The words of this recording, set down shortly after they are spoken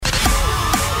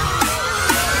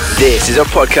This is a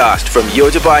podcast from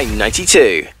Your Dubai 92.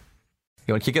 You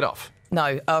want to kick it off?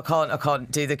 No, I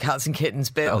can't do the cats and kittens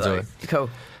bit. I'll do it.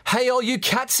 Cool. Hey, all you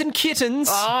cats and kittens.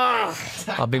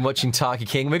 I've been watching Tiger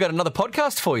King. We've got another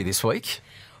podcast for you this week.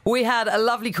 We had a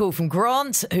lovely call from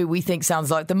Grant, who we think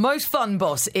sounds like the most fun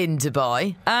boss in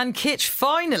Dubai. And Kitch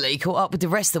finally caught up with the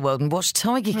rest of the world and watched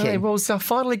Tiger King. Hey, well, so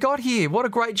finally got here. What a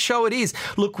great show it is.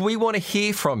 Look, we want to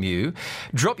hear from you.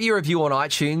 Drop your review on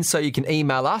iTunes so you can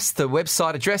email us. The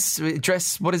website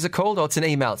address, what is it called? Oh, it's an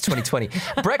email. It's 2020.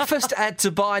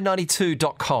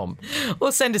 breakfast@dubai92.com.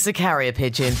 Or send us a carrier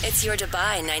pigeon. It's your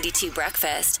Dubai 92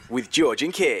 breakfast. With George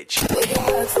and Kitch.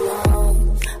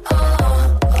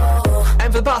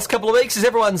 And for the past couple of weeks, as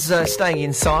everyone's staying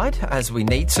inside, as we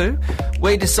need to,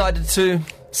 we decided to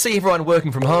see everyone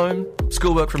working from home,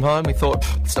 schoolwork from home. We thought,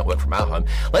 let's not work from our home.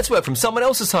 Let's work from someone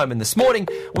else's home. And this morning,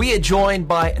 we are joined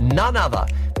by none other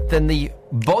than the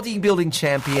bodybuilding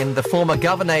champion, the former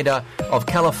governor of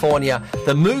California,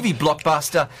 the movie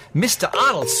blockbuster, Mr.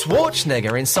 Arnold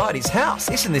Schwarzenegger, inside his house.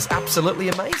 Isn't this absolutely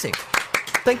amazing?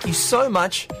 Thank you so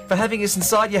much for having us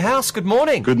inside your house. Good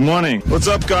morning. Good morning. What's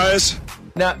up, guys?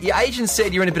 Now, your agent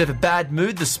said you're in a bit of a bad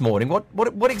mood this morning.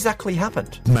 What exactly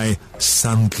happened? My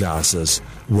sunglasses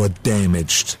were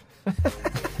damaged.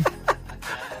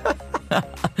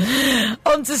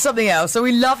 On to something else. So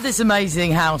we love this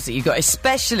amazing house that you've got,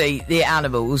 especially the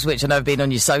animals, which I know have been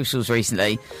on your socials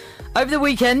recently. Over the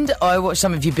weekend, I watched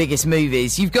some of your biggest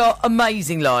movies. You've got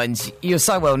amazing lines. You're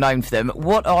so well known for them.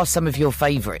 What are some of your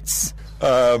favourites?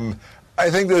 I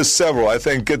think there's several. I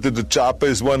think Get to the Chopper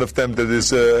is one of them that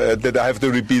is that I have to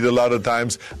repeat a lot of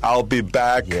times. I'll be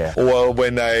back. Yeah. Or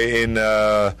when I in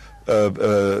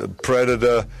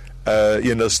Predator,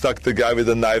 stuck the guy with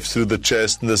a knife through the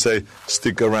chest and they say,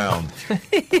 stick around.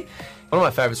 One of my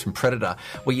favourites from Predator,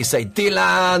 where you say,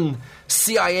 Dylan,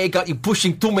 CIA got you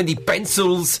pushing too many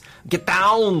pencils. Get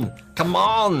down. Come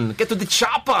on. Get to the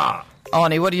chopper.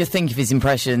 Arnie, what do you think of his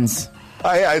impressions?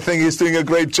 I think he's doing a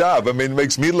great job. I mean, it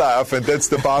makes me laugh, and that's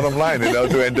the bottom line,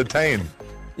 to entertain.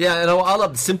 Yeah, and I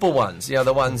love the simple ones. You know,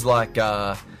 the ones like,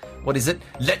 what is it?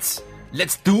 Let's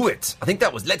do it. I think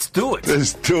that was let's do it.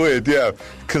 Let's do it, yeah.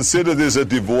 Consider this a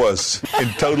divorce in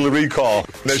Total Recall.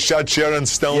 They shot Sharon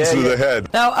Stone through the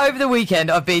head. Now, over the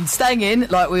weekend, I've been staying in,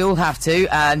 like we all have to,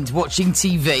 and watching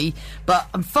TV, but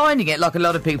I'm finding it, like a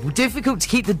lot of people, difficult to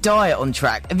keep the diet on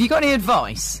track. Have you got any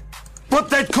advice? Put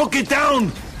that cookie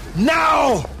down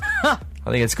now! I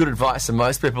think it's good advice for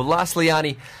most people. Lastly,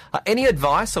 Arnie, any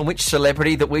advice on which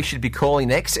celebrity that we should be calling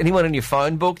next? Anyone in your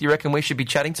phone book you reckon we should be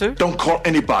chatting to? Don't call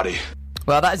anybody.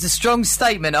 Well, that is a strong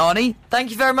statement, Arnie.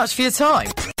 Thank you very much for your time.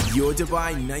 Your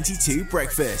Dubai 92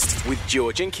 breakfast. With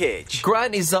George and Kitch.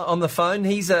 Grant is on the phone.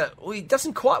 He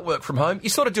doesn't quite work from home. You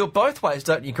sort of do it both ways,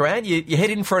 don't you, Grant? You head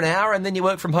in for an hour and then you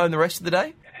work from home the rest of the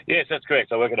day? Yes, that's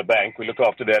correct. I work at a bank. We look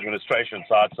after the administration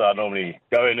side, so I normally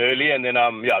go in early and then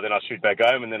I shoot back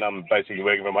home and then I'm basically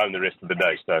working from home the rest of the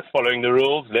day. So following the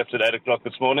rules, left at 8 o'clock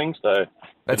this morning, so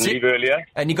That's didn't leave earlier.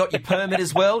 And you got your permit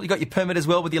as well? You got your permit as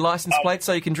well with your licence plate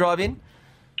so you can drive in?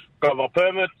 Got my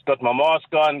permit, got my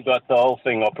mask on, got the whole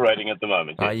thing operating at the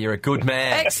moment. Oh, you're a good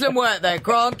man. Excellent work there,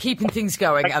 Grant, keeping things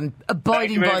going and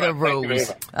abiding by the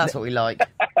rules. That's what we like.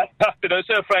 I'm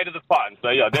so afraid of the fine, so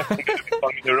yeah, definitely going to be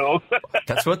following the rules.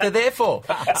 That's what they're there for.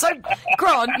 So,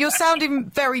 Grant, you're sounding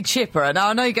very chipper. Now,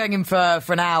 I know you're going in for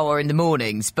an hour in the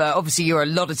mornings, but obviously you're a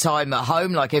lot of time at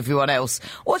home like everyone else.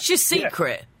 What's your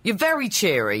secret? Yeah. You're very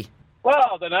cheery. Well,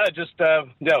 I don't know, I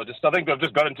think I've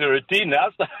just got into a routine now,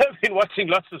 so I've been watching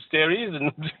lots of series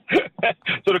and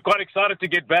sort of quite excited to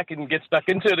get back and get stuck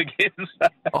into it again.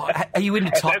 Are you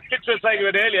into As Kitch was saying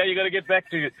it earlier, you've got to get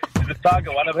back to the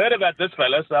Tiger one. I've heard about this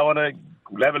fella, so I want to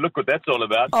have a look what that's all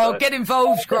about. Oh, so. Get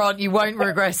involved, Grant, you won't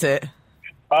regret it.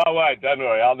 Oh, wait, don't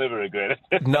worry, I'll never regret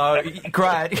it. No,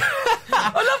 Grant.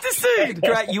 I love to see.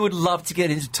 Grant, you would love to get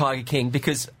into Tiger King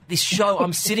because this show,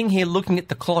 I'm sitting here looking at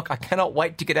the clock. I cannot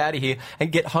wait to get out of here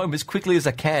and get home as quickly as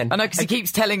I can. I know, because he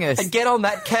keeps telling us. And get on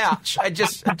that couch and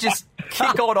just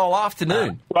kick on all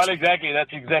afternoon. Well, exactly.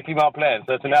 That's exactly my plan.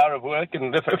 So it's an hour of work,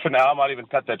 and for now, I might even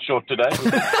cut that short today.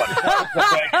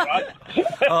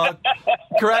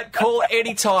 Grant, call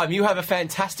any time. You have a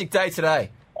fantastic day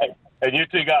today. And you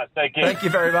too, guys. Take care. Thank you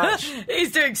very much.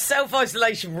 He's doing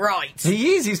self-isolation right.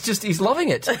 He is. He's loving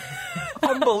it.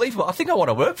 Unbelievable. I think I want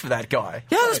to work for that guy.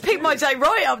 Yeah, let's pick my day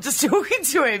right up just talking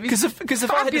to him. Because if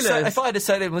I had to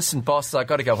say to him, listen, boss, I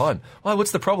got to go home. Oh,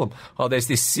 what's the problem? Oh, there's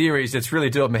this series that's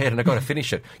really doing my head and I got to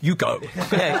finish it. You go.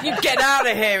 Yeah, you get out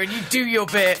of here and you do your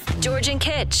bit. George and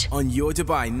Kitch. On Your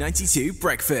Dubai 92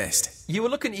 breakfast. You were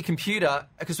looking at your computer,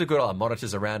 because we've got our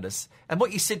monitors around us, and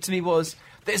what you said to me was,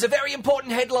 There's a very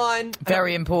important headline.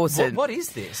 Very important. What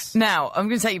is this? Now, I'm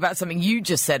going to tell you about something you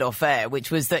just said off air,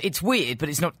 which was that it's weird, but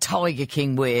it's not Tiger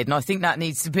King weird. And I think that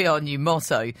needs to be our new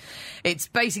motto. It's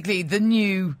basically the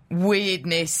new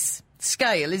weirdness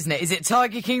scale, isn't it? Is it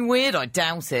Tiger King weird? I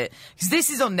doubt it. Because this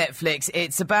is on Netflix.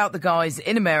 It's about the guys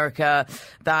in America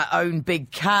that own big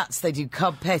cats. They do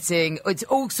cub petting. It's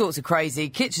all sorts of crazy.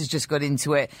 Kitch has just got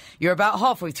into it. You're about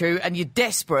halfway through and you're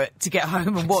desperate to get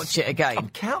home and watch it again. I'm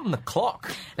counting the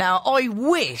clock. Now, I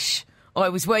wish I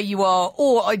was where you are,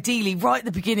 or ideally right at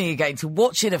the beginning again. To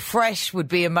watch it afresh would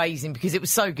be amazing because it was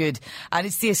so good. And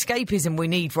it's the escapism we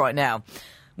need right now.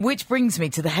 Which brings me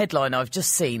to the headline I've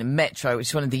just seen in Metro, which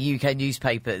is one of the UK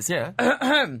newspapers. Yeah.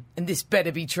 And this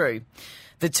better be true.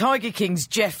 The Tiger King's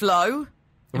Jeff Lowe.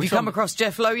 Have you come across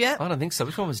Jeff Lowe yet? I don't think so.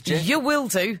 Which one was Jeff? You will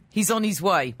do. He's on his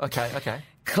way. Okay.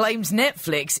 Claims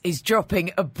Netflix is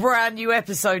dropping a brand new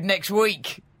episode next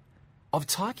week. Of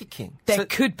Tiger King. There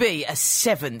could be a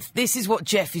 7th. This is what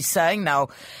Jeff is saying. Now,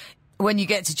 when you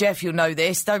get to Jeff, you'll know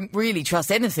this. Don't really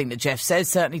trust anything that Jeff says.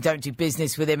 Certainly don't do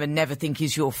business with him and never think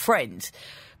he's your friend.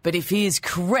 But if he is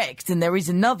correct, and there is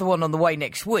another one on the way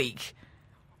next week,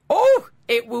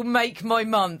 it will make my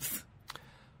month.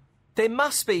 There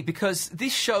must be, because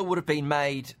this show would have been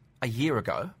made a year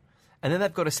ago, and then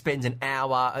they've got to spend an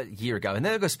hour a year ago, and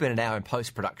then they've got to spend an hour in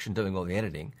post-production doing all the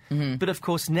editing. Mm-hmm. But, of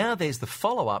course, now there's the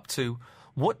follow-up to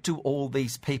what do all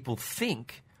these people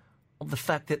think of the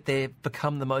fact that they've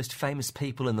become the most famous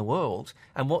people in the world,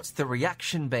 and what's the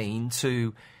reaction been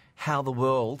to how the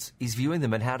world is viewing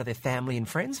them and how do their family and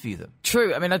friends view them.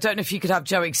 True. I mean, I don't know if you could have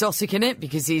Joe Exotic in it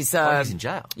because he's... he's in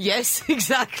jail. Yes,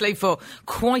 exactly, for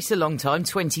quite a long time,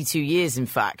 22 years, in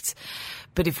fact.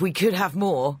 But if we could have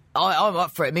more, I'm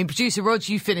up for it. I mean, producer Rog,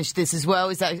 you finished this as well.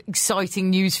 Is that exciting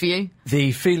news for you?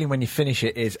 The feeling when you finish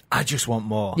it is, I just want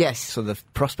more. Yes. So the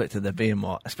prospect of there being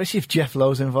more, especially if Jeff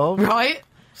Lowe's involved. Right.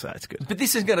 So that's good. But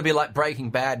this is going to be like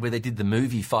Breaking Bad, where they did the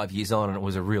movie 5 years on and it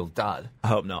was a real dud. I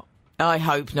hope not. I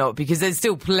hope not, because there's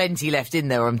still plenty left in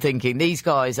there, I'm thinking. These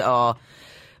guys are...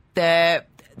 They're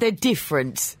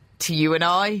different to you and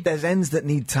I. There's ends that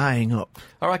need tying up.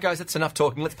 All right, guys, that's enough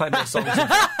talking. Let's play more songs. We've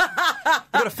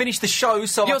got to finish the show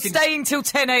so You're staying till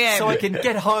 10 a.m. So I can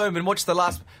get home and watch the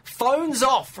last... Phones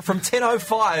off from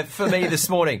 10:05 for me this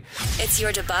morning. It's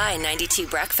your Dubai 92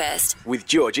 breakfast. With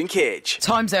George and Kitch.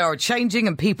 Times are changing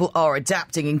and people are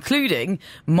adapting, including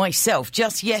myself.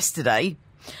 Just yesterday...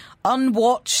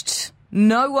 Unwatched,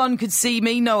 no one could see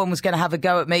me, no one was going to have a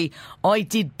go at me. I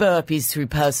did burpees through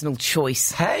personal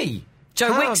choice. Hey!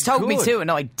 Joe Wicks told me to, and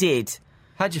I did.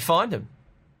 How'd you find them?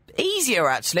 Easier,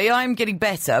 actually. I am getting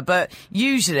better, but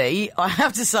usually, I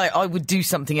have to say, I would do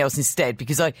something else instead,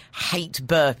 because I hate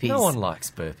burpees. No one likes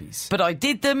burpees. But I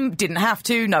did them, didn't have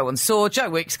to, no one saw.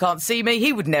 Joe Wicks can't see me,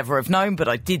 he would never have known, but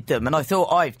I did them, and I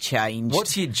thought, I've changed.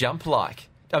 What's your jump like?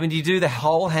 I mean, do you do the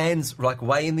whole hands, like,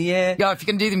 way in the air? Yeah, if you're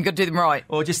going to do them, you've got to do them right.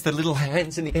 Or just the little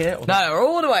hands in the air? No,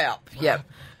 all the way up, yeah.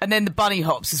 And then the bunny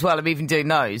hops as well, I'm even doing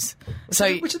those. So,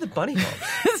 which are the bunny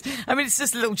hops? I mean, it's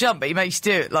just a little jump, but you make you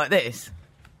do it like this.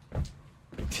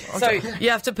 So you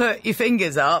have to put your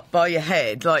fingers up by your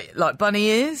head, like bunny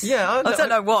ears. Yeah, I don't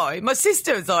know why. My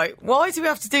sister was like, "Why do we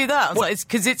have to do that?" I was like, "It's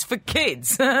because it's for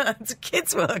kids. It's a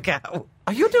kids' workout."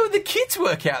 Are you doing the kids'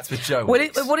 workouts with Joe? Well,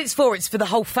 what it's for the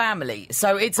whole family.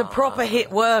 So it's a proper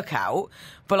HIIT workout.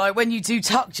 But like when you do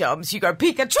tuck jumps, you go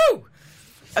Pikachu.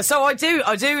 So I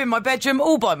do in my bedroom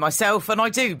all by myself, and I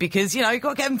do because you've got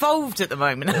to get involved at the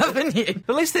moment, haven't you?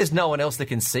 At least there's no one else that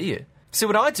can see you. See,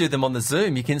 when I do them on the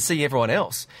Zoom, you can see everyone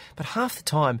else. But half the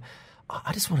time,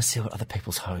 I just want to see what other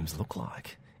people's homes look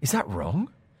like. Is that wrong?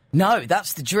 No,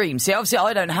 that's the dream. See, obviously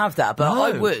I don't have that, but No.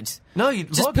 I would. No, you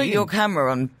just put your camera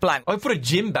on blank. I put a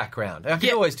gym background. I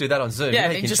can always do that on Zoom. Yeah,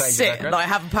 you and can just change the sit and background.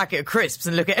 have a packet of crisps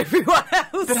and look at everyone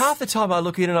else. But half the time I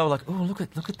look in and I'm like, oh, look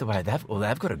at the way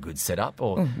they've got a good setup.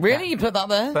 Or really, you put that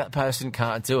there? That person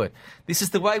can't do it. This is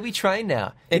the way we train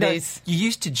now. It is. You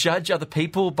used to judge other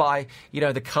people by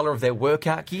the colour of their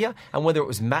workout gear and whether it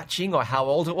was matching or how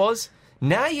old it was.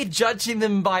 Now you're judging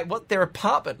them by what their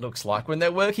apartment looks like when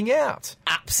they're working out.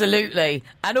 Absolutely.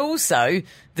 And also,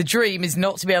 the dream is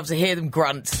not to be able to hear them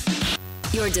grunt.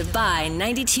 Your Dubai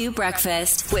 92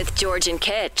 breakfast with George and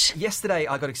Kitch. Yesterday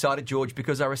I got excited, George,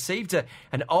 because I received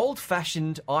an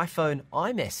old-fashioned iPhone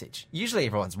iMessage. Usually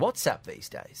everyone's WhatsApp these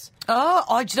days. Oh,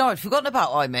 I'd forgotten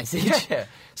about iMessage. Yeah.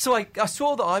 So I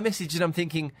saw the iMessage and I'm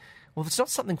thinking, well, it's not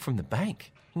something from the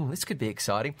bank. This could be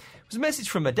exciting. It was a message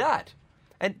from my dad.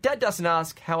 And Dad doesn't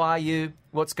ask, how are you,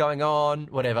 what's going on,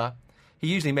 whatever. He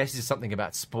usually messages something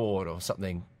about sport or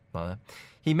something like that.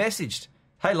 He messaged,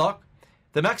 hey, Locke,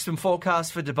 the maximum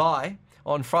forecast for Dubai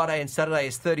on Friday and Saturday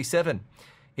is 37.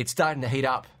 It's starting to heat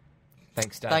up.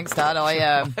 Thanks, Dad. Thanks,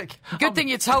 Dad. Good thing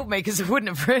you told me, because I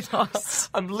wouldn't have realised.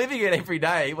 I'm living it every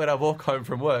day when I walk home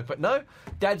from work. But no,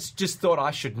 Dad's just thought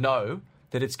I should know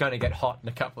that it's going to get hot in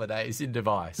a couple of days in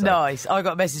Dubai. So. Nice. I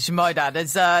got a message from my dad.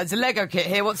 There's a Lego kit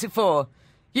here. What's it for?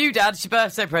 You, Dad. It's your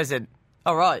birthday present.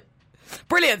 All right.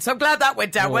 Brilliant. So I'm glad that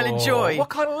went down. Well, enjoy. What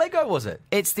kind of Lego was it?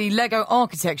 It's the Lego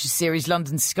Architecture Series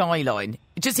London Skyline.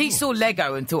 He saw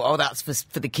Lego and thought, that's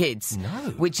for the kids. No.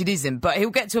 Which it isn't. But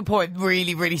he'll get to a point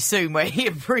really, really soon where he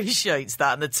appreciates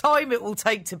that and the time it will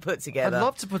take to put together. I'd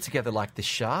love to put together like the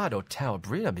Shard or Tower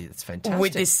Bridge. I mean, it's fantastic.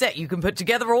 With this set, you can put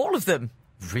together all of them.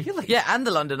 Really? Yeah, and the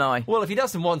London Eye. Well, if he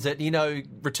doesn't want it,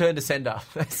 return to sender.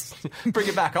 Bring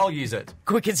it back, I'll use it.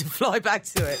 Quicker to fly back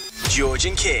to it. George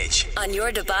and Kitch. On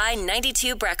your Dubai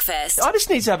 92 breakfast. I just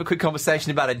need to have a quick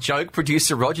conversation about a joke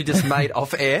producer Roger just made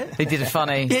off air. He did a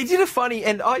funny. Yeah, he did a funny,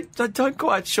 and I don't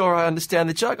quite sure I understand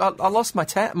the joke. I lost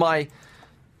my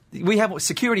we have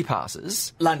security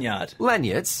passes. Lanyards.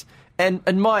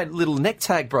 And my little neck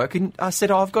tag broke, and I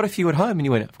said, I've got a few at home. And he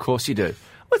went, of course you do.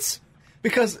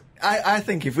 Because I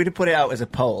think if we'd have put it out as a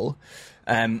poll,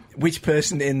 which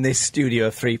person in this studio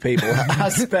of 3 people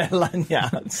has spare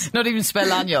lanyards? Not even spare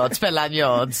lanyards, spare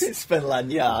lanyards. Spare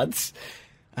lanyards.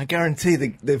 I guarantee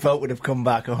the vote would have come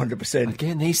back 100%.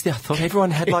 Again, I thought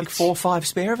everyone had like 4 or 5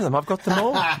 spare of them. I've got them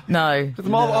all. No.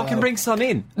 I can bring some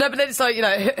in. No, but then it's like,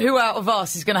 who out of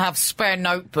us is going to have spare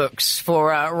notebooks for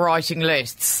writing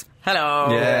lists? Hello.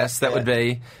 Yes, that would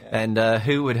be. And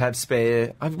who would have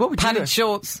spare... What would padded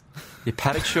shorts. Your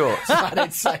padded shorts.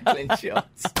 Padded cycling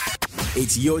shorts.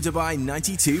 It's your Dubai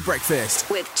 92 breakfast.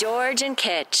 With George and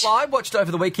Kitch. Well, I watched over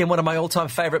the weekend one of my all-time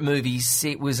favourite movies.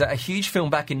 It was a huge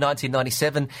film back in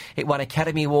 1997. It won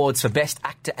Academy Awards for Best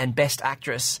Actor and Best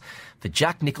Actress for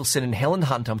Jack Nicholson and Helen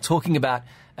Hunt. I'm talking about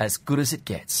As Good As It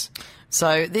Gets.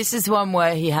 So this is one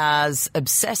where he has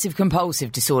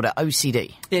obsessive-compulsive disorder,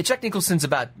 OCD. Yeah, Jack Nicholson's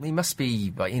he must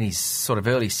be in his sort of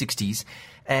early 60s.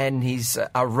 And he's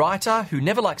a writer who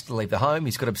never likes to leave the home.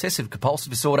 He's got obsessive-compulsive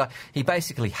disorder. He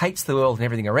basically hates the world and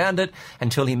everything around it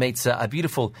until he meets a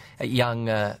beautiful young,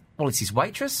 it's his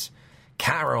waitress,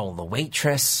 Carol, the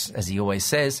waitress, as he always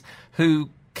says, who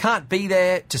can't be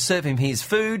there to serve him his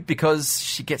food because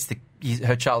she gets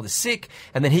her child is sick,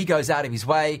 and then he goes out of his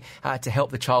way to help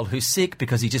the child who's sick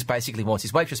because he just basically wants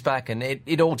his waitress back, and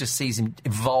it all just sees him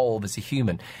evolve as a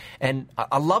human. And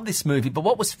I love this movie, but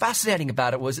what was fascinating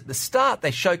about it was at the start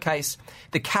they showcase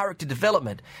the character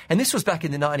development, and this was back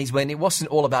in the 90s when it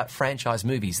wasn't all about franchise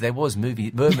movies. There were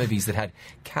movies that had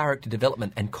character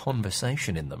development and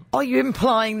conversation in them. Are you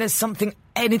implying there's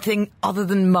anything other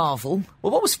than Marvel?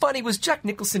 Well, what was funny was Jack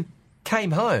Nicholson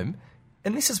came home,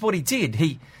 and this is what he did.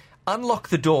 He unlocked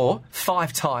the door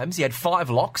 5 times. He had 5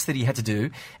 locks that he had to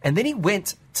do. And then he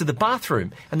went to the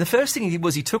bathroom. And the first thing he did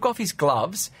was he took off his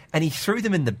gloves and he threw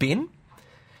them in the bin.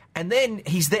 And then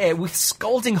he's there with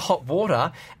scalding hot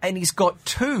water and he's got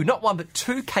 2, not 1, but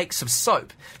 2 cakes of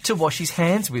soap to wash his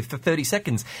hands with for 30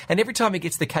 seconds. And every time he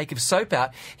gets the cake of soap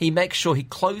out, he makes sure he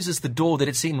closes the door that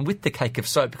it's in with the cake of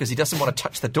soap because he doesn't want to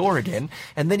touch the door again.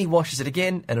 And then he washes it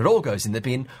again and it all goes in the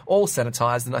bin, all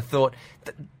sanitised. And I thought,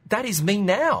 that is me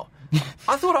now.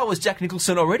 I thought I was Jack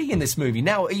Nicholson already in this movie,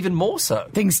 now even more so.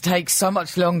 Things take so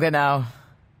much longer now.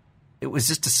 It was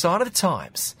just a sign of the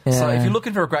times. Yeah. So if you're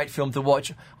looking for a great film to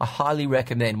watch, I highly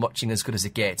recommend watching As Good As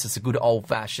It Gets. It's a good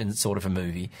old-fashioned sort of a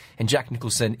movie. And Jack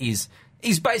Nicholson he's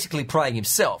basically playing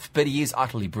himself, but he is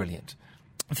utterly brilliant.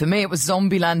 For me, it was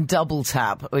Zombieland Double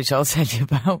Tap, which I'll tell you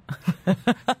about.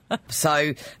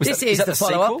 So this is the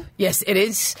follow-up. Yes, it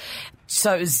is.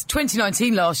 So it was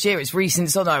 2019 last year. It's recent.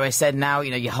 It's on OSN now.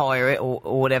 You hire it or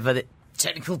whatever the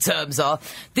technical terms are.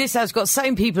 This has got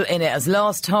same people in it as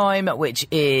last time, which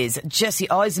is Jesse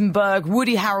Eisenberg,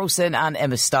 Woody Harrelson and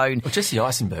Emma Stone. Well, Jesse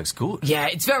Eisenberg's good. Yeah,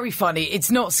 it's very funny.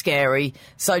 It's not scary.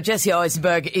 So Jesse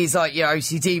Eisenberg is like your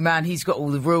OCD man. He's got all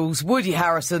the rules. Woody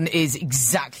Harrelson is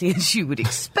exactly as you would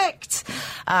expect.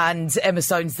 And Emma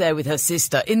Stone's there with her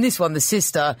sister. In this one, the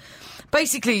sister...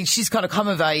 Basically, she's kind of come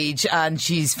of age and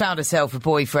she's found herself a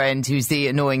boyfriend who's the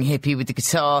annoying hippie with the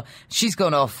guitar. She's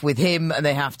gone off with him and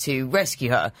they have to rescue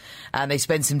her. And they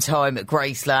spend some time at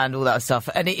Graceland, all that stuff.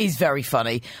 And it is very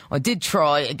funny. I did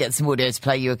try and get some audio to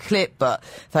play you a clip, but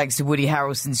thanks to Woody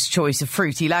Harrelson's choice of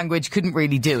fruity language, couldn't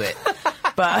really do it.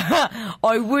 But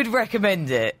I would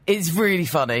recommend it. It's really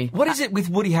funny. What is it with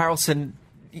Woody Harrelson...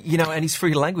 and his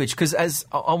free language, because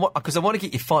I want to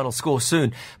get your final score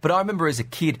soon. But I remember as a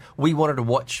kid, we wanted to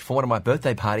watch, for one of my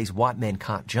birthday parties, White Men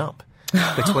Can't Jump.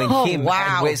 between him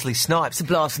wow. and Wesley Snipes. It's a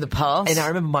blast from the past. And I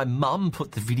remember my mum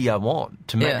put the video on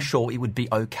to make Yeah. sure it would be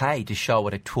okay to show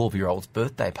at a 12-year-old's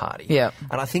birthday party. Yeah.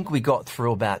 And I think we got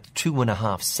through about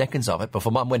 2.5 seconds of it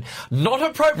before Mum went, not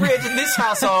appropriate in this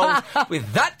household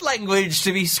with that language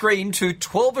to be screened to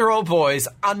 12-year-old boys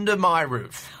under my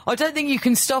roof. I don't think you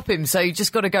can stop him, so you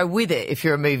just got to go with it if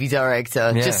you're a movie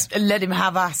director. Yeah. Just let him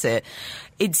have at it.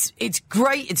 It's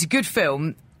great. It's a good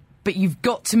film. But you've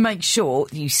got to make sure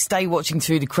that you stay watching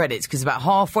through the credits, because about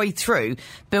halfway through,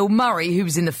 Bill Murray, who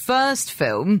was in the first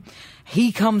film,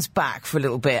 he comes back for a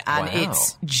little bit, and Wow.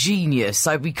 it's genius.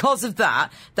 So because of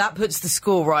that, that puts the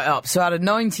score right up. So out of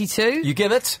 92, You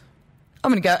give it?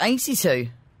 I'm going to go 82.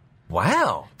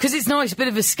 Wow. Because it's nice, a bit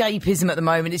of escapism at the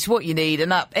moment. It's what you need.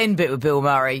 And that end bit with Bill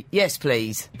Murray, yes,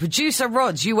 please. Producer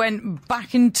Rog, you went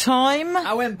back in time?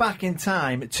 I went back in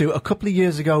time to a couple of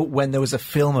years ago when there was a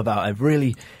film about a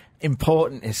really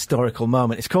important historical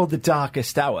moment. It's called The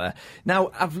Darkest Hour.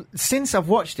 Now, since I've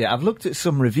watched it, I've looked at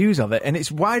some reviews of it, and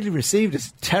it's widely received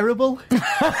as terrible.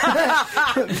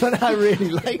 But I really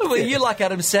liked Well, it. you like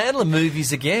Adam Sandler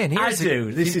movies again. I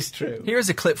do. This is true. Here is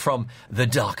a clip from The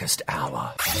Darkest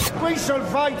Hour. We shall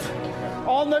fight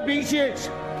on the beaches.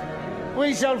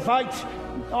 We shall fight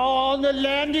on the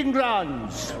landing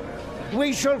grounds.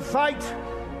 We shall fight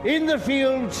in the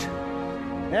fields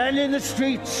and in the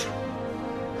streets.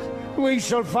 We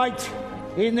shall fight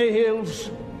in the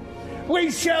hills. We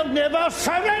shall never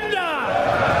surrender!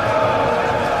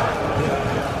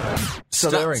 So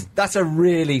Stirring. that's a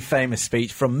really famous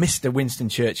speech from Mr. Winston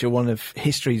Churchill, one of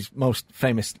history's most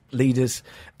famous leaders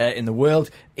in the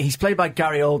world. He's played by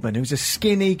Gary Oldman, who's a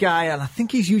skinny guy, and I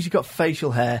think he's usually got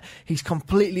facial hair. He's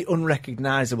completely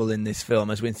unrecognisable in this film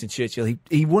as Winston Churchill.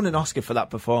 He won an Oscar for that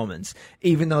performance,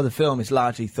 even though the film is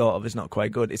largely thought of as not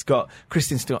quite good. It's got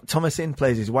Kristen Stewart Thomasin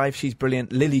plays his wife, she's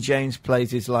brilliant. Lily James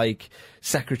plays his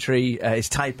secretary, his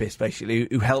typist basically,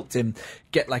 who helped him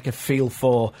get a feel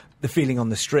for the feeling on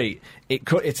the street.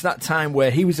 It's that time where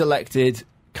he was elected,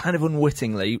 kind of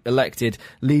unwittingly elected,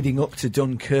 leading up to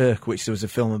Dunkirk, which there was a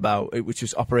film about, which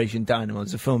was Operation Dynamo.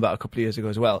 There's a film about a couple of years ago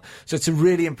as well. So it's a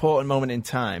really important moment in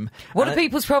time. What are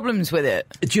people's problems with it?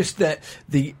 Just that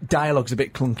the dialogue's a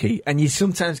bit clunky, and you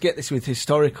sometimes get this with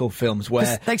historical films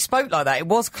where They spoke like that. It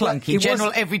was clunky. It was-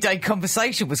 General everyday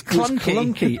conversation was it was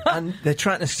clunky. and they're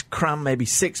trying to cram maybe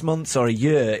 6 months or a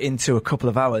year into a couple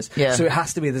of hours. Yeah. So it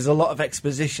has to be, there's a lot of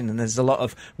exposition, and there's a lot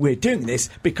of, we're doing this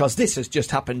because this has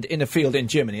just happened in a field in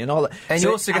Germany and all that. And So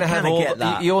you're also going to I have kinda all get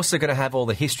that. you're also going to have all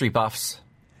the history buffs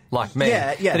like me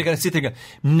Yeah, yeah. that are going to sit there and go,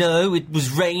 no, it was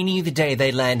rainy the day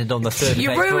they landed on the 3rd of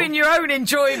You April. ruin your own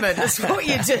enjoyment. That's what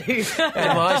you do.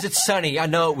 And why is it sunny? I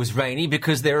know it was rainy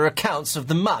because there are accounts of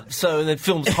the mud, so the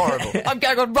film's horrible. I'm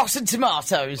going on Rotten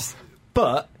Tomatoes.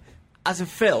 But as a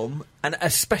film, and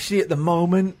especially at the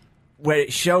moment where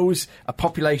it shows a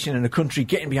population and a country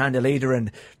getting behind a leader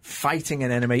and fighting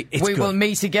an enemy, it's We good. will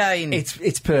meet again.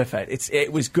 It's perfect.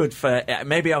 It was good for.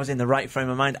 Maybe I was in the right frame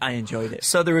of mind. I enjoyed it.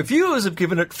 So the reviewers have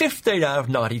given it 15 out of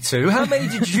 92. How many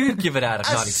did you give it out of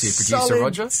 92, producer Solid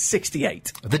Roger?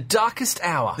 68. The Darkest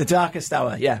Hour. The Darkest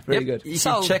Hour. Yeah, really Yep, good. You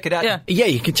Sold. can check it out. Yeah. Yeah,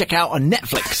 you can check it out on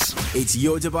Netflix. It's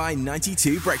your Dubai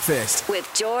 92 breakfast. With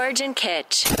George and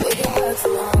Kitch.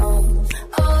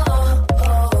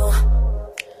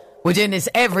 We're doing this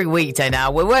every weekday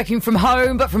now. We're working from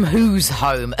home, but from whose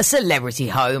home? A celebrity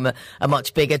home. A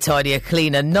much bigger, tidier,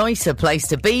 cleaner, nicer place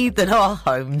to be than our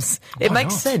homes. It Why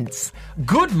makes not? sense.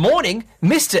 Good morning,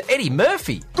 Mr. Eddie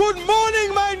Murphy. Good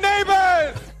morning, my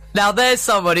neighbour! Now, there's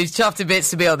someone who's chuffed to bits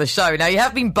to be on the show. Now, you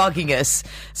have been bugging us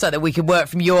so that we can work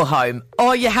from your home.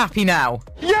 Are you happy now?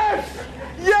 Yes!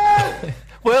 Yes!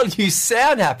 Well, you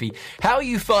sound happy. How are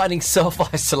you finding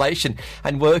self-isolation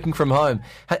and working from home?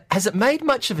 Has it made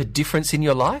much of a difference in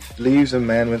your life? Leaves a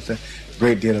man with a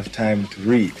great deal of time to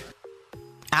read.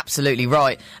 Absolutely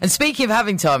right. And speaking of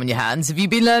having time on your hands, have you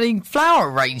been learning flower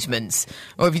arrangements?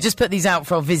 Or have you just put these out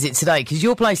for our visit today? Because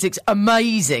your place looks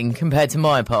amazing compared to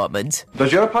my apartment.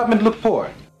 Does your apartment look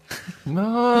poor?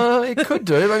 It could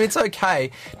do. I mean, it's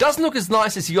okay. Doesn't look as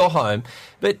nice as your home,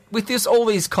 but with all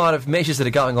these kind of measures that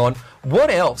are going on, what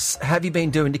else have you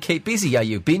been doing to keep busy? Are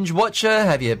you a binge watcher?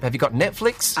 Have you got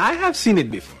Netflix? I have seen it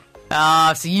before.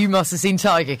 Ah, so you must have seen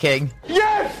Tiger King.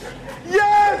 Yes!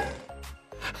 Yes!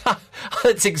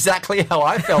 That's exactly how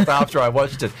I felt after I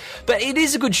watched it. But it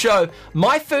is a good show.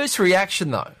 My first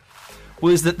reaction, though,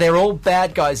 was that they're all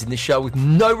bad guys in the show with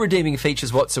no redeeming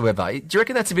features whatsoever. Do you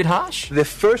reckon that's a bit harsh? The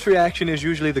first reaction is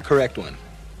usually the correct one.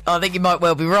 I think you might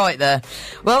well be right there.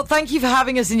 Well, thank you for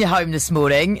having us in your home this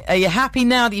morning. Are you happy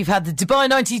now that you've had the Dubai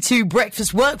 92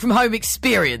 breakfast work from home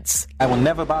experience? I will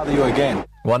never bother you again.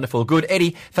 Wonderful. Good.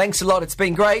 Eddie, thanks a lot. It's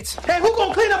been great. Hey, who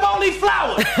gonna clean up all these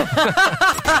flowers?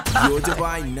 Your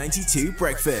Dubai 92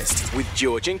 breakfast with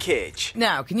George and Kitch.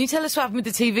 Now, can you tell us what happened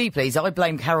with the TV, please? I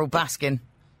blame Carol Baskin.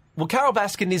 Well, Carol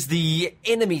Baskin is the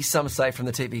enemy, some say, from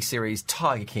the TV series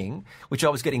Tiger King, which I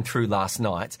was getting through last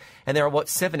night. And there are,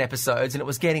 7 episodes, and it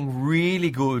was getting really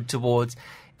good towards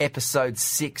episode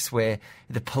 6, where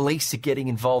the police are getting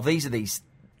involved. These are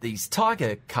these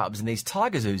tiger cubs and these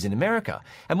tiger zoos in America.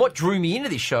 And what drew me into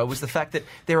this show was the fact that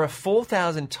there are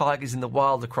 4,000 tigers in the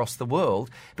wild across the world,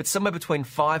 but somewhere between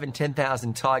 5,000 and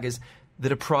 10,000 tigers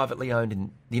that are privately owned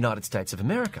in the United States of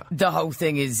America. The whole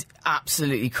thing is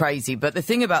absolutely crazy. But the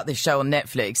thing about this show on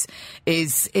Netflix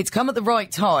is it's come at the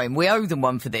right time. We owe them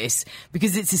one for this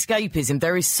because it's escapism.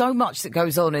 There is so much that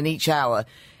goes on in each hour.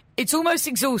 It's almost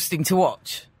exhausting to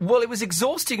watch. Well, it was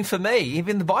exhausting for me.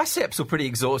 Even the biceps were pretty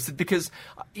exhausted because,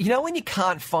 you know, when you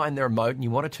can't find the remote and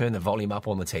you want to turn the volume up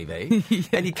on the TV Yeah.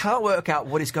 and you can't work out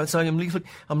what is going on. So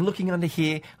I'm looking under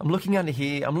here, I'm looking under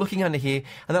here, I'm looking under here.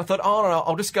 And then I thought, oh, no,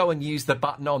 I'll just go and use the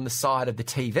button on the side of the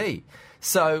TV.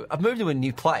 So I've moved to a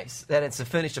new place, and it's a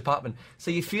furnished apartment.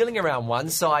 So you're feeling around one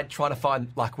side trying to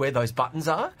find, like, where those buttons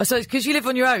are. So it's because you live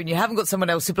on your own, you haven't got someone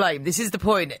else to blame. This is the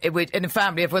point in a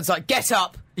family, everyone's like, get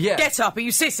up! Yeah. Get up! Are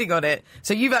you sitting on it?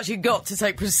 So you've actually got to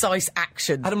take precise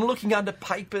action. And I'm looking under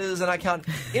papers, and I can't...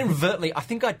 Inadvertently, I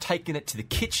think I'd taken it to the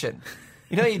kitchen.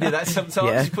 You know, you do that sometimes.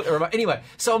 Yeah. You put the remote. Anyway,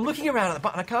 so I'm looking around at the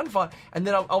button. I can't find. And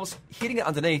then I was hitting it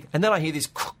underneath, and then I hear this.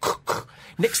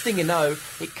 Next thing you know,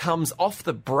 it comes off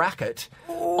the bracket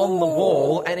on the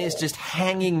wall and is just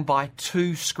hanging by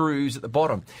 2 screws at the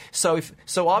bottom. So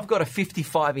I've got a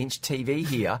 55-inch TV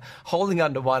here, holding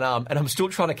under one arm, and I'm still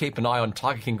trying to keep an eye on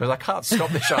Tiger King because I can't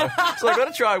stop the show. So I've got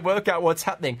to try and work out what's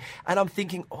happening. And I'm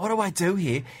thinking, what do I do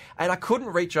here? And I couldn't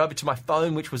reach over to my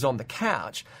phone, which was on the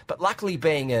couch. But luckily,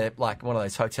 being like one of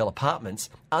those hotel apartments,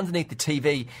 underneath the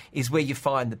TV is where you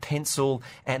find the pencil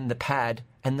and the pad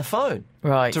and the phone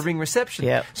to ring reception.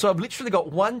 Yep. So I've literally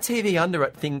got one TV under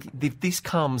it, thinking if this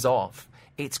comes off,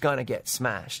 it's going to get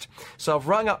smashed. So I've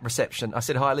rung up reception. I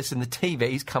said, hi, listen, the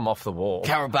TV's come off the wall.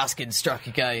 Carol Baskin struck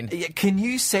again. Yeah, can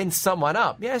you send someone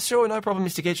up? Yeah, sure, no problem,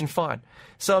 Mr. Gedgen, fine.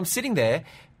 So I'm sitting there,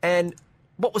 and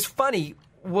what was funny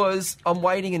was I'm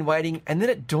waiting, and then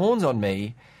it dawns on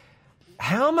me,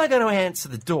 how am I going to answer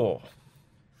the door?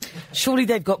 Surely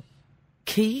they've got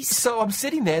keys? So I'm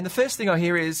sitting there, and the first thing I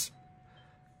hear is...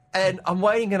 And I'm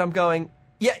waiting and I'm going,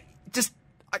 yeah, just,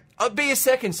 I'll be a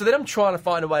second. So then I'm trying to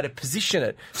find a way to position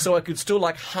it so I could still,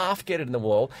 like, half get it in the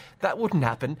wall. That wouldn't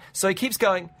happen. So he keeps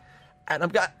going,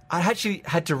 and I actually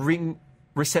had to ring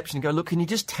reception and go, look, can you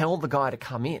just tell the guy to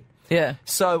come in? Yeah.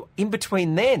 So in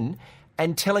between then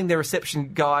and telling the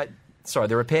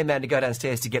the repairman to go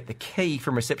downstairs to get the key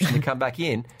from reception to come back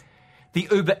in, the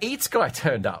Uber Eats guy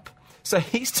turned up. So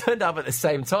he's turned up at the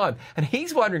same time, and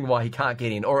he's wondering why he can't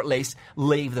get in, or at least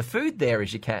leave the food there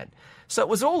as you can. So it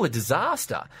was all a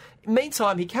disaster.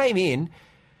 Meantime, he came in.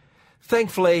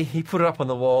 Thankfully, he put it up on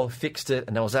the wall, fixed it,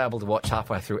 and I was able to watch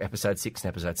halfway through episode 6 and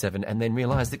episode 7, and then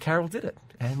realised that Carol did it.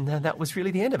 And that was really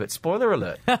the end of it. Spoiler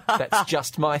alert. That's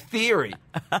just my theory.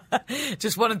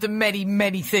 Just one of the many,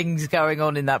 many things going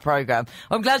on in that programme.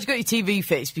 I'm glad you got your TV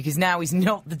fixed, because now is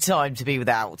not the time to be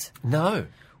without. No.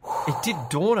 It did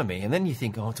dawn on me, and then you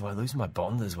think, oh, do I lose my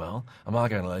bond as well? Am I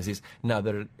going to lose this? No,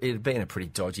 but it had been a pretty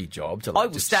dodgy job. I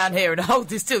will stand here and hold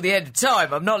this till the end of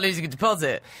time. I'm not losing a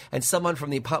deposit. And someone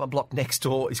from the apartment block next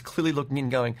door is clearly looking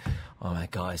in going, oh, that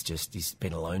guy's he's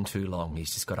been alone too long.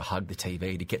 He's just got to hug the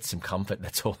TV to get some comfort.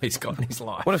 That's all he's got in his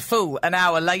life. What a fool. An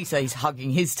hour later, he's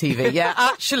hugging his TV. Yeah,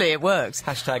 actually, it works.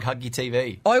 Hashtag hug your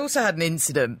TV. I also had an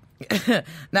incident.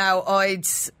 Now,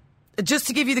 just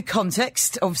to give you the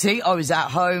context, obviously, I was at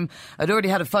home. I'd already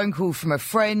had a phone call from a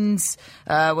friend.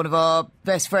 One of our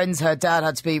best friends, her dad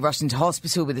had to be rushed into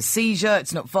hospital with a seizure.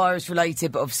 It's not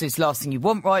virus-related, but obviously it's the last thing you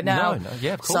want right now. No,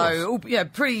 yeah, of course. So, yeah,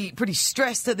 pretty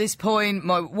stressed at this point.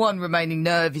 My one remaining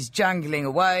nerve is jangling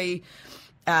away.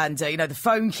 And, the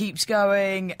phone keeps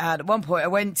going. And at one point, I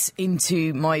went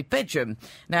into my bedroom.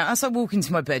 Now, as I walk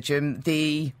into my bedroom,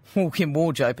 the walk-in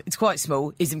wardrobe, it's quite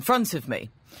small, is in front of me.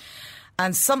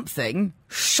 And something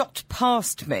shot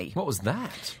past me. What was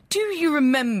that? Do you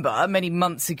remember many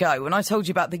months ago when I told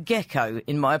you about the gecko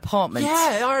in my apartment?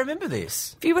 Yeah, I remember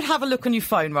this. If you would have a look on your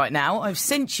phone right now, I've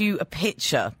sent you a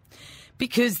picture.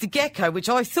 Because the gecko, which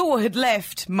I thought had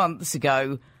left months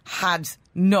ago, had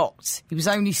not. He was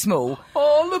only small.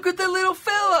 Oh, look at the little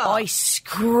fella. I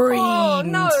screamed. Oh,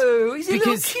 no. He's a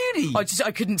little because cutie.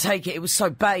 I couldn't take it. It was so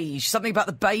beige. Something about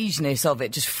the beigeness of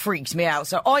it just freaked me out.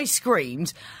 So I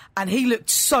screamed, and he looked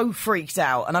so freaked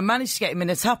out. And I managed to get him in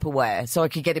a Tupperware so I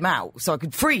could get him out, so I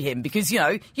could free him. Because, you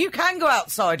know, you can go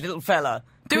outside, little fella.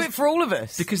 Do it for all of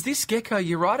us. Because this gecko,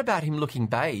 you're right about him looking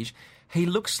beige. He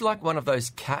looks like one of those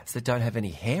cats that don't have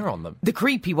any hair on them. The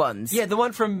creepy ones. Yeah, the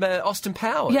one from Austin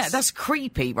Powers. Yeah, that's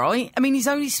creepy, right? I mean, he's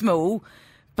only small,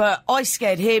 but I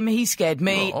scared him, he scared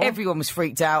me, everyone was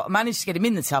freaked out. I managed to get him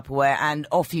in the Tupperware, and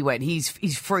off he went. He's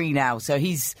free now, so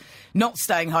he's not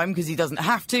staying home because he doesn't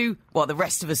have to, what the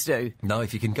rest of us do. No,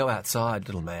 if you can go outside,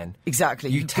 little man. Exactly.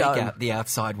 You take out the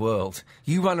outside world.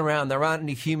 You run around, there aren't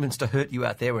any humans to hurt you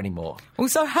out there anymore.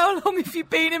 Also, how long have you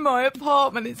been in my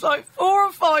apartment? It's like 4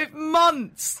 or 5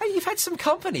 months. Hey, you've had some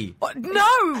company. What?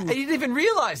 No! Hey, you didn't even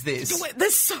realise this.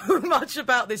 There's so much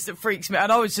about this that freaks me,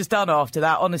 and I was just done after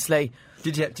that, honestly.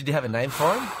 Did you have a name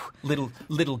for him?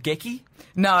 Little Gecky?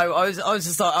 No, I was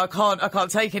just like, I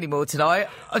can't take any more tonight.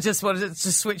 I just wanted to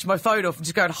just switch my phone off and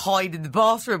just go and hide in the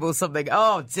bathroom or something.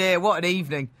 Oh dear, what an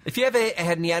evening. If you ever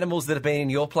had any animals that have been in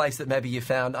your place that maybe you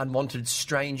found unwanted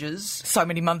strangers... So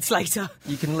many months later.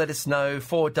 You can let us know,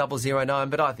 4009,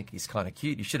 but I think he's kind of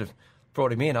cute. You should have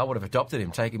brought him in. I would have adopted him,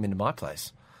 taken him into my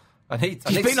place.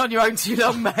 You've been on your own too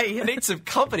long, mate. I need some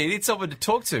company. I need someone to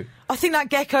talk to. I think that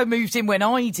gecko moved in when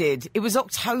I did. It was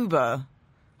October.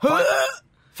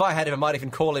 If I had him, I might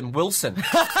even call him Wilson.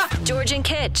 George and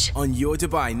Kitch. On your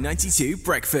Dubai 92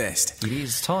 Breakfast. It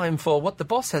is time for what the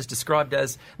boss has described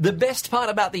as the best part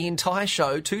about the entire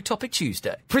show, Two Topic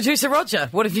Tuesday. Producer Roger,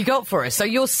 what have you got for us? So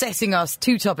you're setting us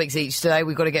 2 topics each today.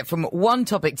 We've got to get from one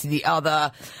topic to the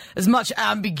other. As much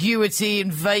ambiguity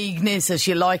and vagueness as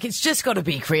you like. It's just got to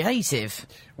be creative.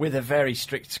 With a very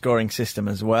strict scoring system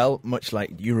as well, much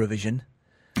like Eurovision.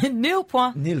 Nil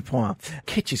point.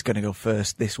 Kitch is going to go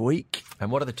first this week. And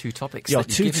what are the 2 topics? Your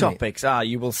 2 topics are,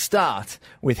 you will start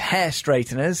with hair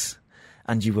straighteners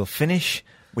and you will finish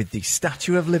with the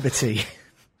Statue of Liberty.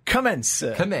 Commence,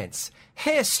 sir. Commence.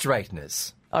 Hair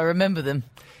straighteners. I remember them.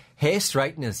 Hair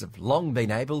straighteners have long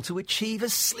been able to achieve a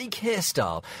sleek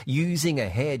hairstyle using a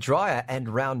hairdryer and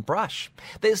round brush.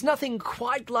 There's nothing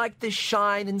quite like the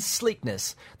shine and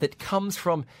sleekness that comes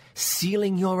from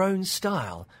sealing your own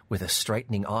style with a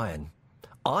straightening iron.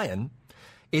 Iron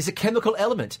is a chemical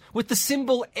element with the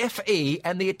symbol Fe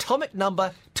and the atomic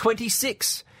number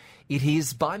 26. It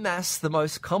is by mass the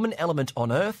most common element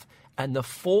on Earth and the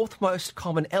 4th most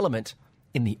common element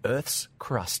in the Earth's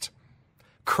crust.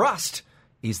 Crust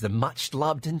is the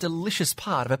much-loved and delicious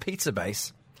part of a pizza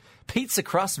base. Pizza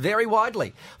crusts vary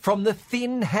widely, from the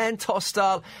thin hand-tossed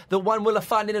style that one will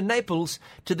find in Naples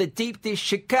to the deep-dish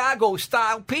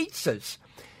Chicago-style pizzas.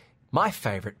 My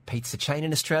favourite pizza chain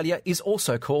in Australia is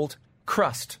also called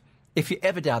Crust. If you're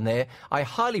ever down there, I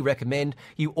highly recommend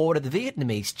you order the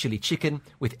Vietnamese chili chicken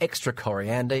with extra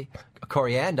coriander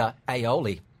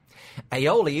aioli.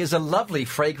 Aioli is a lovely,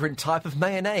 fragrant type of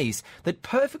mayonnaise that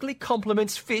perfectly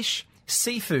complements fish,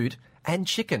 seafood and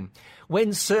chicken.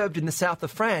 When served in the south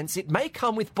of France, it may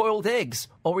come with boiled eggs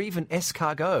or even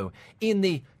escargot. In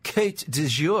the Côte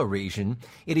d'Azur region,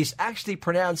 it is actually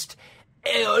pronounced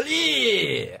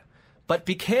aioli. But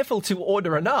be careful to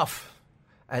order enough,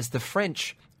 as the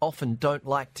French often don't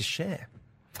like to share.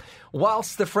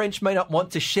 Whilst the French may not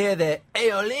want to share their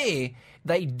aioli,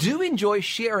 they do enjoy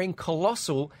sharing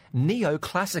colossal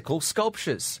neoclassical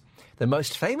sculptures. The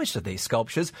most famous of these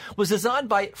sculptures was designed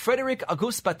by Frédéric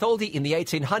Auguste Bartholdi in the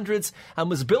 1800s and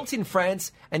was built in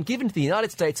France and given to the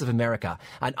United States of America,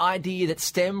 an idea that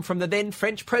stemmed from the then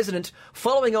French president.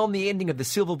 Following on the ending of the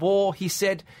Civil War, he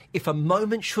said, "If a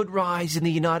moment should rise in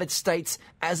the United States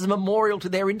as a memorial to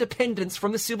their independence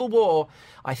from the Civil War,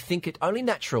 I think it only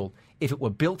natural if it were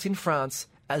built in France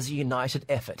as a united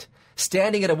effort."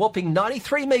 Standing at a whopping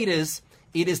 93 metres,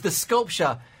 it is the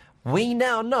sculpture we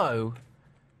now know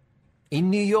in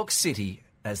New York City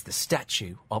as the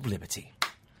Statue of Liberty.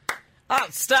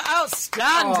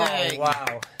 Outstanding! Oh,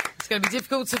 wow. It's going to be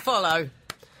difficult to follow.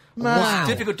 It was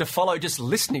difficult to follow just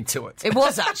listening to it. It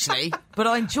was actually, but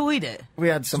I enjoyed it. We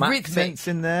had some Rhythmic. accents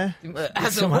in there.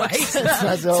 As Some always. accents,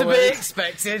 as To be always.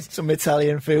 expected. Some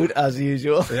Italian food, as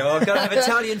usual. Oh, I've got to have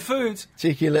Italian food.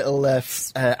 Cheeky little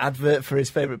advert for his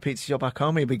favourite pizza shop back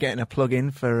home. He'll be getting a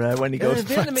plug-in for when he goes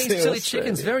back to Vietnamese chili Australia.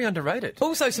 chicken's very underrated.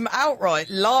 Also, some outright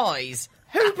lies.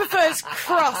 Who prefers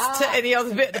crust to any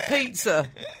other bit of the pizza?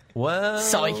 Well,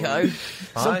 Psycho.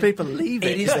 Some people leave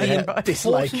it. It is They the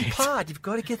dislike important it. part. You've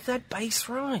got to get that base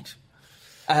right.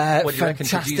 What do you reckon,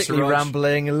 Fantastically producer Rog?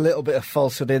 rambling, a little bit of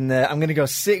falsehood in there. I'm going to go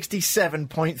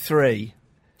 67.3.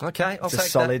 Okay, I'll It's a take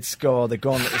solid score. The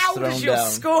gauntlet is How thrown does your down.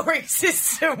 scoring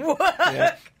system work?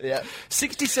 Yeah.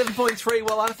 67.3.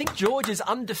 Well, I think George is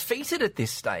undefeated at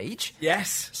this stage.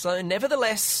 Yes. So,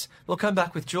 nevertheless, we'll come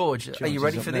back with George. Are you is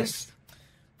ready up for next. this?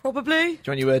 Probably. Do you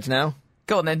want your words now?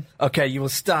 Go on then. Okay, you will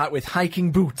start with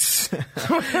hiking boots.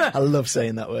 I love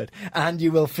saying that word. And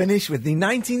you will finish with the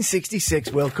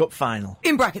 1966 World Cup final.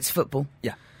 In brackets, football.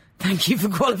 Yeah. Thank you for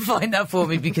qualifying that for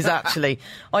me because actually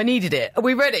I needed it. Are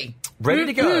we ready? Ready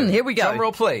to go. Here we go. Drum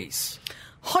roll, please.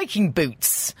 Hiking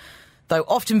boots, though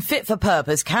often fit for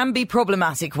purpose, can be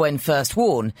problematic when first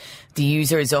worn. The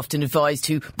user is often advised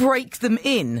to break them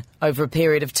in over a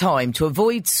period of time to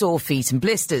avoid sore feet and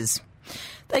blisters.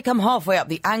 They come halfway up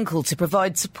the ankle to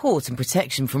provide support and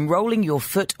protection from rolling your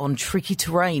foot on tricky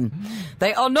terrain.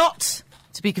 They are not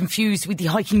to be confused with the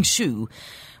hiking shoe,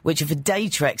 which are for day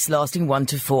treks lasting 1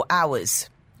 to 4 hours.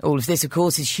 All of this, of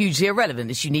course, is hugely irrelevant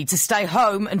as you need to stay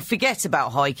home and forget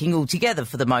about hiking altogether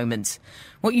for the moment.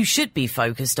 What you should be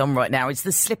focused on right now is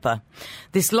the slipper.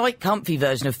 This light, comfy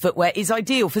version of footwear is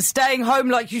ideal for staying home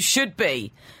like you should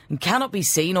be and cannot be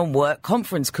seen on work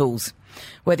conference calls.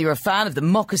 Whether you're a fan of the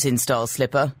moccasin-style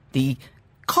slipper, the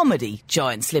comedy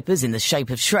giant slippers in the shape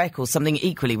of Shrek or something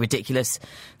equally ridiculous,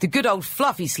 the good old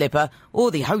fluffy slipper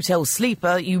or the hotel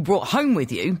sleeper you brought home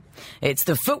with you, it's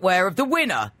the footwear of the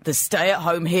winner, the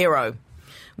stay-at-home hero.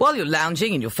 While you're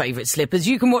lounging in your favourite slippers,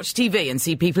 you can watch TV and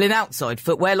see people in outside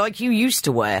footwear like you used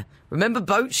to wear. Remember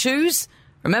boat shoes?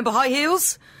 Remember high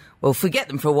heels? Well, forget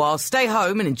them for a while, stay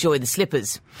home and enjoy the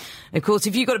slippers. Of course,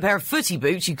 if you've got a pair of footy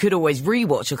boots, you could always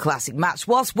re-watch a classic match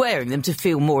whilst wearing them to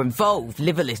feel more involved,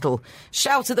 live a little.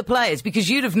 Shout at the players because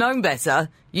you'd have known better.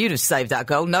 You'd have saved that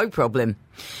goal, no problem.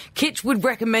 Kitch would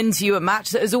recommend to you a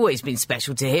match that has always been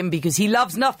special to him because he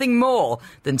loves nothing more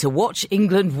than to watch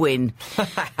England win.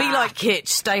 Be like Kitch,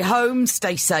 stay home,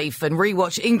 stay safe and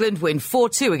re-watch England win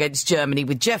 4-2 against Germany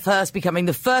with Geoff Hurst becoming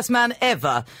the first man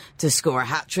ever to score a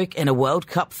hat-trick in a World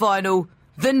Cup final.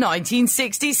 The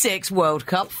 1966 World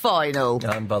Cup final.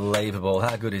 Unbelievable.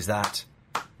 How good is that?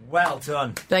 Well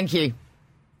done. Thank you.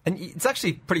 And it's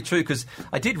actually pretty true because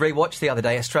I did re-watch the other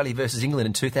day Australia versus England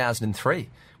in 2003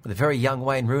 with a very young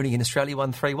Wayne Rooney and Australia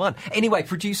won 3-1. Anyway,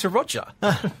 producer Roger.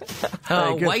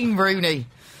 Oh, Wayne Rooney.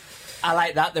 I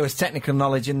like that. There was technical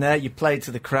knowledge in there. You played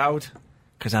to the crowd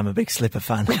because I'm a big slipper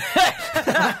fan.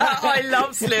 I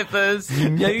love slippers. You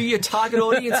knew your target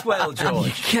audience well, You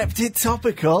George. kept it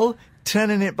topical,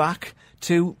 turning it back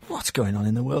to what's going on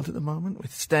in the world at the moment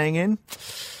with staying in.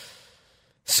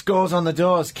 Scores on the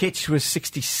doors. Kitch was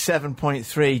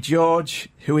 67.3. George,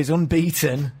 who is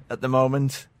unbeaten at the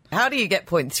moment, How do you get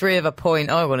 0.3 of a point?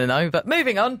 I want to know. But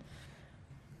moving on.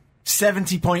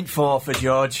 70.4 for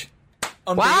George.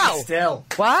 Unbeaten Wow. still.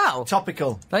 Wow.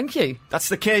 Topical. Thank you. That's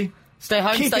the key. Stay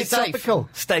home, Keep stay it safe. topical.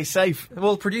 Stay safe.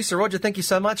 Well, producer Roger, thank you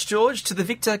so much, George. To the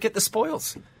victor, get the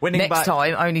spoils. Winning Next back.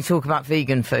 time, only talk about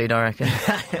vegan food, I reckon.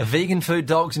 Vegan food,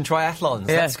 dogs and triathlons.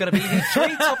 Yeah. That's going to be the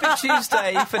 3-topic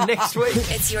Tuesday for next week.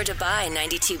 It's your Dubai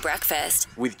 92 breakfast.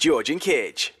 With George and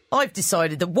Kitch. I've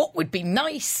decided that what would be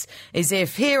nice is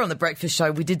if here on The Breakfast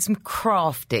Show we did some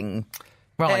crafting.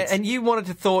 Right. And you wanted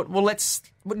to thought, well, what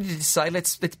did you say?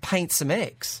 Let's paint some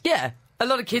eggs. Yeah. A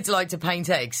lot of kids like to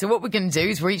paint eggs. So what we're going to do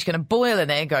is we're each going to boil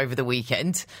an egg over the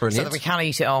weekend. Brilliant. So that we can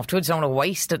eat it afterwards. I don't want to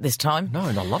waste at this time. No,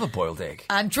 and I love a boiled egg.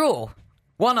 And draw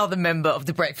one other member of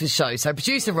The Breakfast Show. So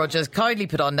producer Roger's kindly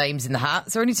put our names in the hat.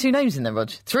 Is there only 2 names in there,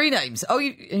 Roger? 3 names. Oh,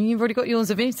 you've already got yours,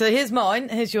 have you? So here's mine.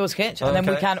 Here's yours, Kitch. And then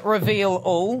we Okay. can reveal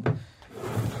all.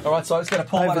 All right, so I was going to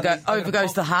pull one of these. Over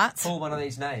goes the hat. Pull one of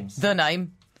these names. The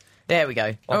name. There we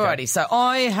go. Alrighty, so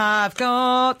I have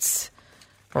got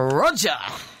Roger.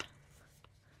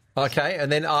 Okay, and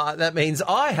then that means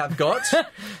I have got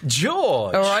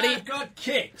George. Alrighty. I've got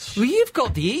Kitch. Well, you've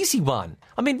got the easy one.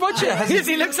 I mean, Roger has... Because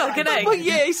he looks like an egg. Well,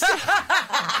 yes.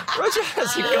 Roger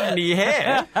hasn't got any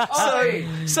hair.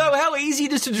 So how easy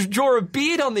it is to draw a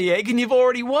beard on the egg and you've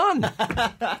already won.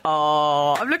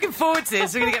 Oh, I'm looking forward to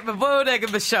this. We're going to get my boiled egg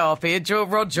and my Sharpie and draw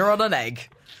Roger on an egg.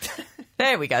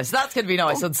 There we go. So that's going to be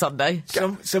nice on Sunday.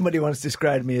 Somebody once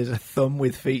described me as a thumb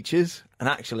with features, and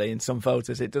actually, in some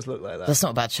photos, it does look like that. That's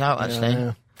not a bad shout, actually.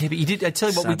 Yeah. Yeah, but you did. I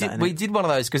tell you what, Sad that, innit? we did one of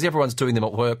those because everyone's doing them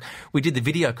at work. We did the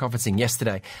video conferencing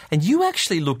yesterday, and you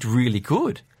actually looked really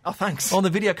good. Oh, thanks. On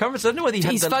the video conference. I don't know whether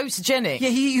He's photogenic. Yeah,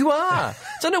 you are. I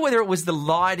don't know whether it was the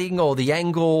lighting or the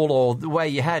angle or the way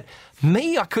you had.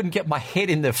 Me, I couldn't get my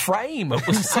head in the frame. It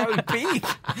was so big.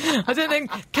 I don't think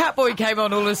Catboy came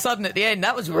on all of a sudden at the end.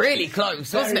 That was really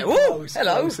close, wasn't it? Ooh,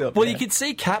 hello. Well, you could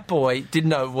see Catboy didn't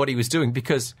know what he was doing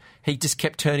because he just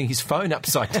kept turning his phone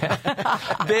upside down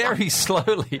very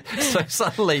slowly. So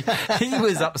suddenly he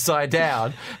was upside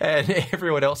down and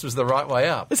everyone else was the right way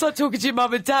up. It's like talking to your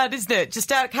mum and dad, isn't it?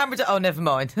 Just out camera. Oh, never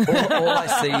mind. all I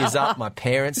see is up. My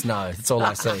parents know. That's all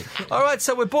I see. All right,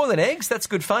 so we're boiling eggs. That's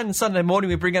good fun. And Sunday morning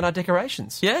we bring out our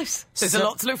decorations. Yes. There's a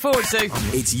lot to look forward to.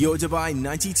 It's your Dubai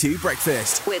 92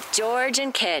 Breakfast. With George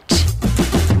and Kitch.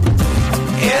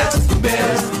 It's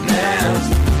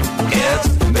business. It's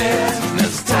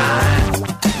business time.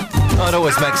 Oh, it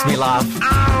always makes me laugh.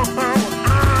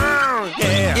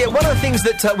 Yeah, one of the things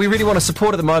that we really want to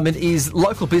support at the moment is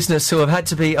local business who have had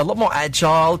to be a lot more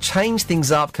agile, change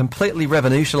things up, completely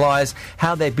revolutionise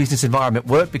how their business environment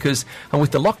work because with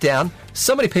the lockdown,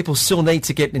 so many people still need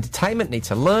to get entertainment, need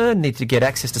to learn, need to get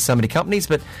access to so many companies,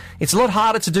 but it's a lot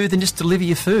harder to do than just deliver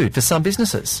your food for some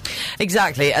businesses.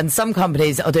 Exactly, and some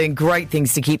companies are doing great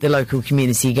things to keep the local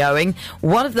community going.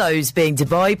 One of those being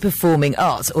Dubai Performing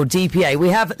Arts, or DPA. We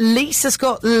have Lisa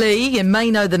Scott Lee, you may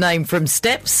know the name from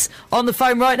Steps, on the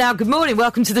phone right now. Good morning,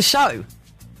 welcome to the show.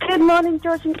 Good morning,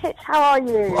 George and Kitch. How are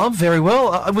you? Well, I'm very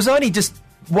well. I was only just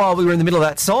while we were in the middle of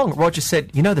that song, Roger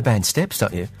said, "You know the band Steps,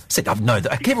 don't you?" I said, "I know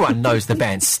that. Everyone knows the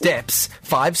band Steps.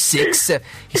 5, 6.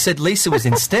 He said Lisa was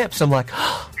in Steps. I'm like,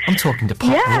 oh, I'm talking to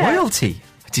pop royalty.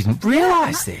 I didn't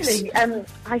realise this.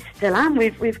 I still am.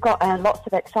 We've got lots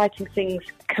of exciting things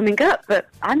coming up, but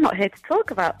I'm not here to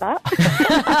talk about that.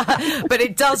 But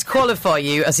it does qualify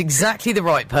you as exactly the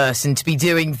right person to be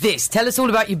doing this. Tell us all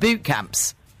about your boot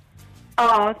camps.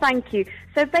 Oh, thank you.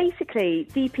 So basically,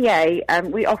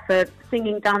 DPA, we offer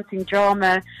singing, dancing,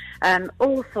 drama,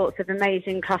 all sorts of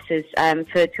amazing classes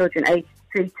for children aged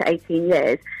 3 to 18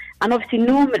 years. And obviously,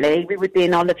 normally, we would be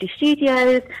in our lovely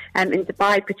studios in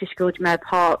Dubai, British Gorgemere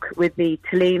Park with the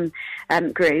Talim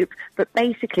group. But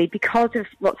basically, because of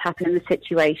what's happened in the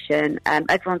situation,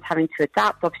 everyone's having to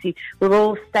adapt. Obviously, we're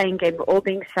all staying in, we're all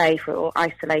being safe, we're all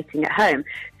isolating at home.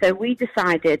 So we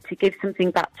decided to give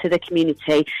something back to the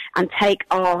community and take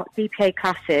our DPA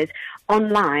classes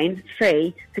online,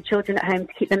 free, for children at home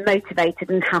to keep them motivated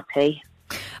and happy.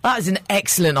 That is an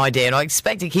excellent idea, and I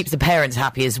expect it keeps the parents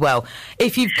happy as well.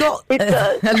 If you've got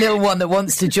a little one that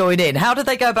wants to join in, how do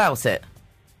they go about it?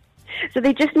 So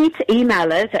they just need to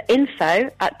email us at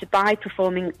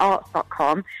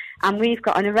info@dubaiperformingarts.com, and we've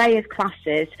got an array of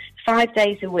classes 5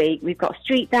 days a week. We've got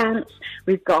street dance,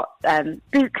 we've got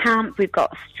boot camp, we've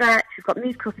got stretch, we've got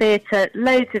musical theatre,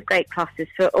 loads of great classes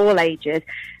for all ages.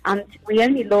 And we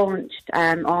only launched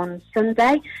on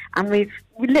Sunday, and we're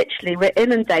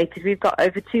inundated. We've got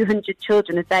over 200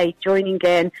 children a day joining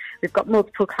in. We've got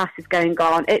multiple classes going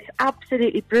on. It's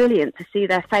absolutely brilliant to see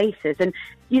their faces. And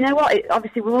you know what?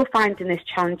 Obviously, we're all finding this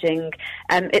challenging.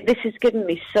 This has given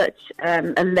me such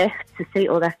a lift to see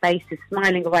all their faces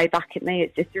smiling away back at me.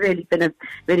 It's really been a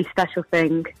really special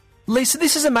thing. Lisa,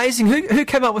 this is amazing. Who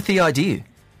came up with the idea?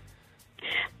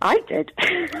 I did.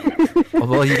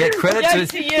 Well, you get credit to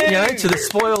the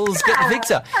spoils get the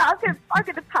victor. I'm going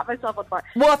to pat myself on the back.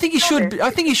 Well, I think you should. I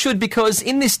think you should, because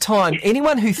in this time,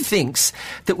 anyone who thinks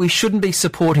that we shouldn't be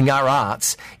supporting our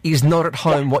arts is not at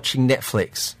home watching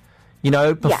Netflix. You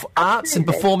know, arts and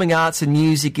performing arts and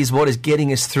music is what is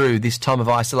getting us through this time of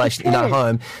isolation in our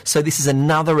home. So this is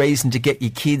another reason to get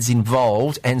your kids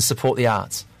involved and support the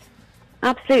arts.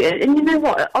 Absolutely. And you know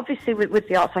what? Obviously, with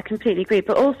the arts, I completely agree.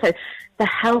 But also, the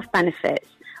health benefits.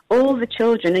 All the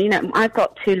children, you know, I've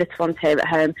got 2 little ones here at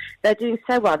home. They're doing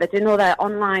so well. They're doing all their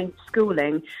online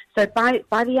schooling. So by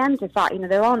the end of that, you know,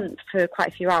 they're on for quite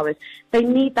a few hours. They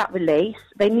need that release.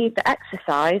 They need the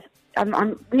exercise. I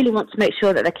really want to make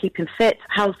sure that they're keeping fit,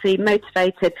 healthy,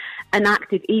 motivated and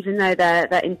active, even though they're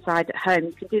inside at home.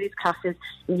 You can do these classes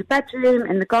in your bedroom,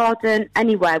 in the garden,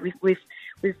 anywhere. We've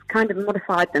kind of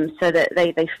modified them so that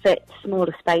they fit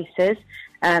smaller spaces.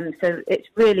 So it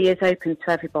really is open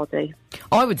to everybody.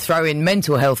 I would throw in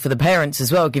mental health for the parents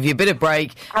as well, give you a bit of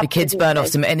break, Absolutely. The kids burn off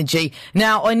some energy.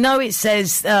 Now, I know it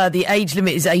says the age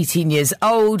limit is 18 years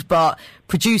old, but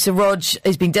producer Rog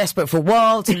has been desperate for a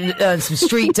while to learn some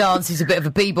street dance. He's a bit of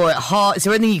a b-boy at heart. Is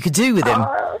there anything you could do with him?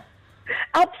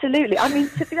 Absolutely. I mean,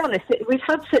 to be honest, we've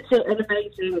had such an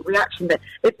amazing reaction that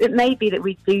it may be that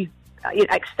we do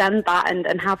extend that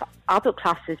and have adult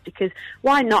classes, because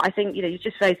why not? I think, you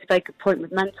just raised a very good point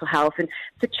with mental health, and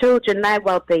for children, their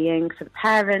well-being, for the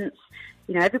parents,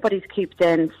 everybody's cooped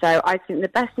in, so I think the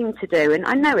best thing to do, and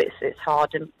I know it's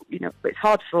hard, and it's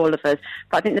hard for all of us,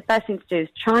 but I think the best thing to do is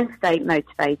try and stay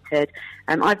motivated.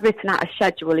 I've written out a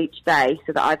schedule each day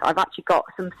so that I've actually got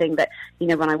something that,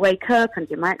 when I wake up and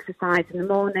do my exercise in the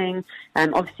morning,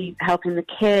 obviously helping the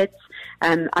kids,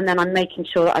 and then I'm making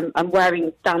sure that I'm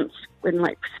wearing dance in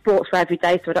like sportswear every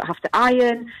day so I don't have to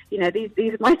iron.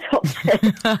 These are my top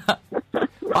tips.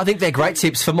 I think they're great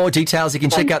tips. For more details, you can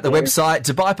check out the website,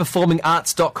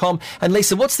 DubaiPerformingArts.com. And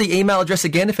Lisa, what's the email address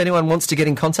again if anyone wants to get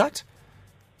in contact?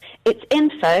 It's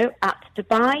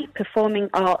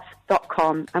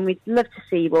info@DubaiPerformingArts.com, and we'd love to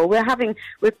see you all. We're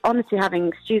honestly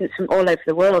having students from all over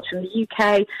the world, from the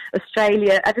UK,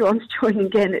 Australia. Everyone's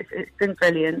joining in. It's been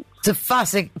brilliant. It's a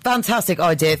fantastic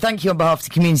idea. Thank you on behalf of the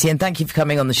community, and thank you for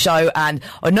coming on the show. And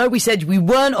I know we said we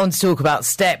weren't on to talk about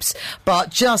steps,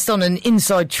 but just on an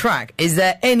inside track, is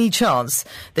there any chance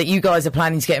that you guys are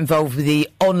planning to get involved with the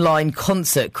online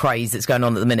concert craze that's going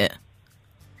on at the minute?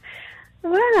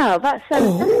 Well, that's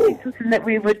definitely something that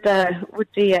we would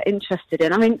be interested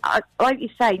in. I mean, like you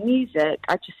say, music,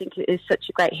 I just think it is such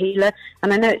a great healer,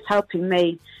 and I know it's helping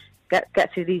me get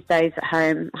through these days at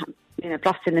home,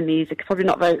 blasting the music. Probably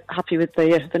not very happy with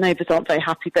the neighbours aren't very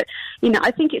happy, but, I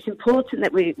think it's important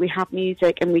that we have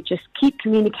music and we just keep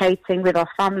communicating with our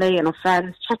family and our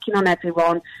friends, checking on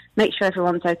everyone, make sure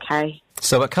everyone's okay.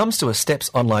 So it comes to a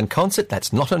Steps online concert,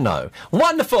 that's not a no.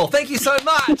 Wonderful, thank you so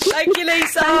much. Thank you,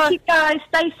 Lisa. Thank you, guys.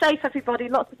 Stay safe, everybody.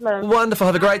 Lots of love. Wonderful,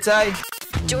 have a great day.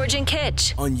 George and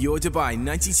Kitch. On your Dubai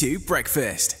 92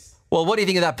 Breakfast. Well, what do you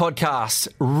think of that podcast?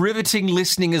 Riveting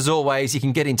listening as always. You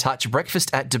can get in touch,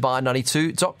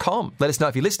 breakfast@dubai92.com. Let us know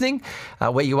if you're listening,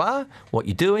 where you are, what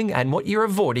you're doing, and what you're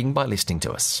avoiding by listening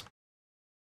to us.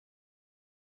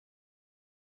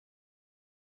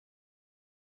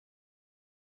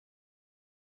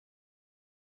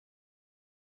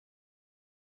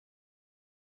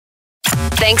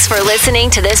 Thanks for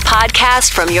listening to this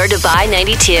podcast from your Dubai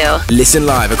 92. Listen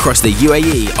live across the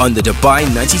UAE on the Dubai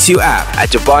 92 app at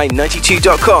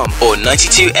dubai92.com or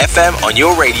 92 FM on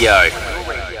your radio.